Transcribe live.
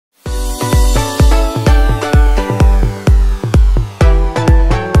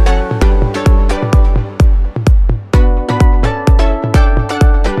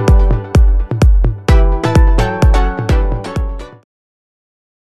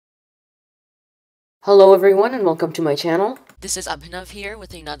Hello everyone and welcome to my channel. This is Abhinav here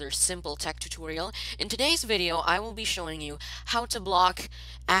with another simple tech tutorial. In today's video, I will be showing you how to block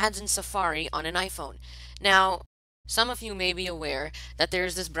ads in Safari on an iPhone. Now, some of you may be aware that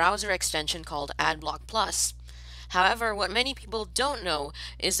there's this browser extension called Adblock Plus. However, what many people don't know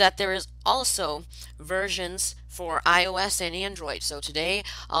is that there is also versions for iOS and Android. So today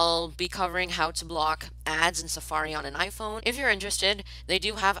I'll be covering how to block ads in Safari on an iPhone. If you're interested, they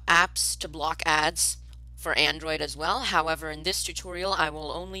do have apps to block ads for Android as well. However, in this tutorial, I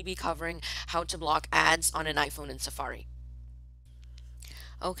will only be covering how to block ads on an iPhone in Safari.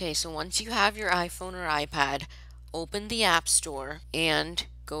 Okay, so once you have your iPhone or iPad, open the App Store and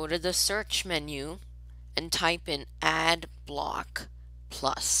go to the search menu and type in Adblock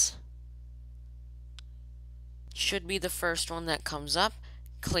Plus. Should be the first one that comes up.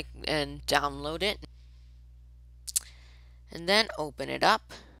 Click and download it. And then open it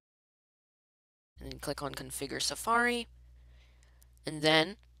up. And then click on Configure Safari. And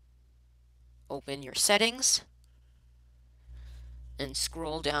then open your settings. And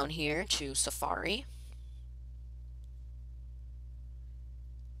scroll down here to Safari.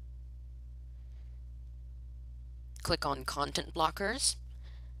 Click on Content Blockers.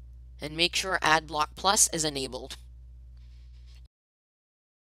 And make sure Adblock Plus is enabled.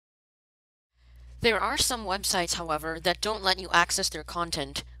 There are some websites, however, that don't let you access their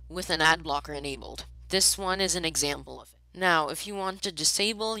content with an ad blocker enabled. This one is an example of it. Now, if you want to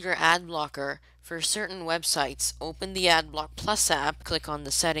disable your ad blocker for certain websites, open the Adblock Plus app, click on the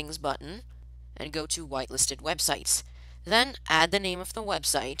Settings button, and go to Whitelisted Websites. Then add the name of the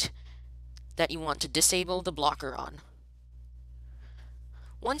website that you want to disable the blocker on.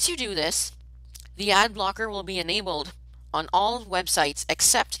 Once you do this, the ad blocker will be enabled on all websites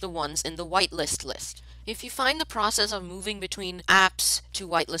except the ones in the whitelist list. If you find the process of moving between apps to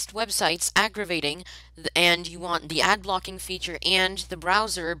whitelist websites aggravating and you want the ad blocking feature and the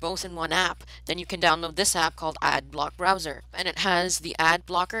browser both in one app, then you can download this app called Adblock Browser, and it has the ad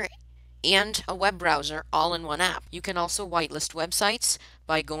blocker and a web browser all in one app. You can also whitelist websites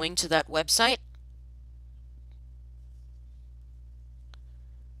by going to that website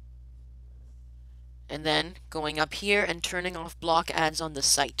and then going up here and turning off block ads on the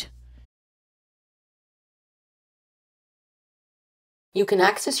site. You can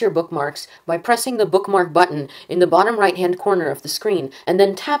access your bookmarks by pressing the bookmark button in the bottom right-hand corner of the screen and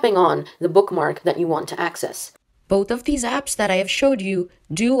then tapping on the bookmark that you want to access. Both of these apps that I have showed you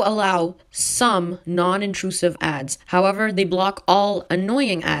do allow some non-intrusive ads. However, they block all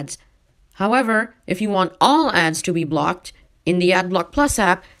annoying ads. However, if you want all ads to be blocked, in the Adblock Plus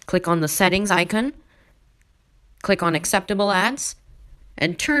app, click on the settings icon, click on acceptable ads,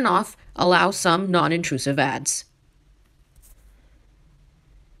 and turn off allow some non-intrusive ads.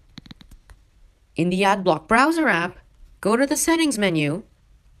 In the Adblock Browser app, go to the settings menu,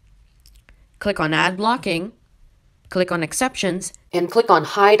 click on ad blocking, click on exceptions, and click on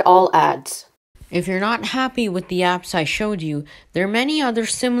hide all ads. If you're not happy with the apps I showed you, there are many other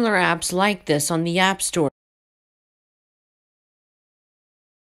similar apps like this on the App Store.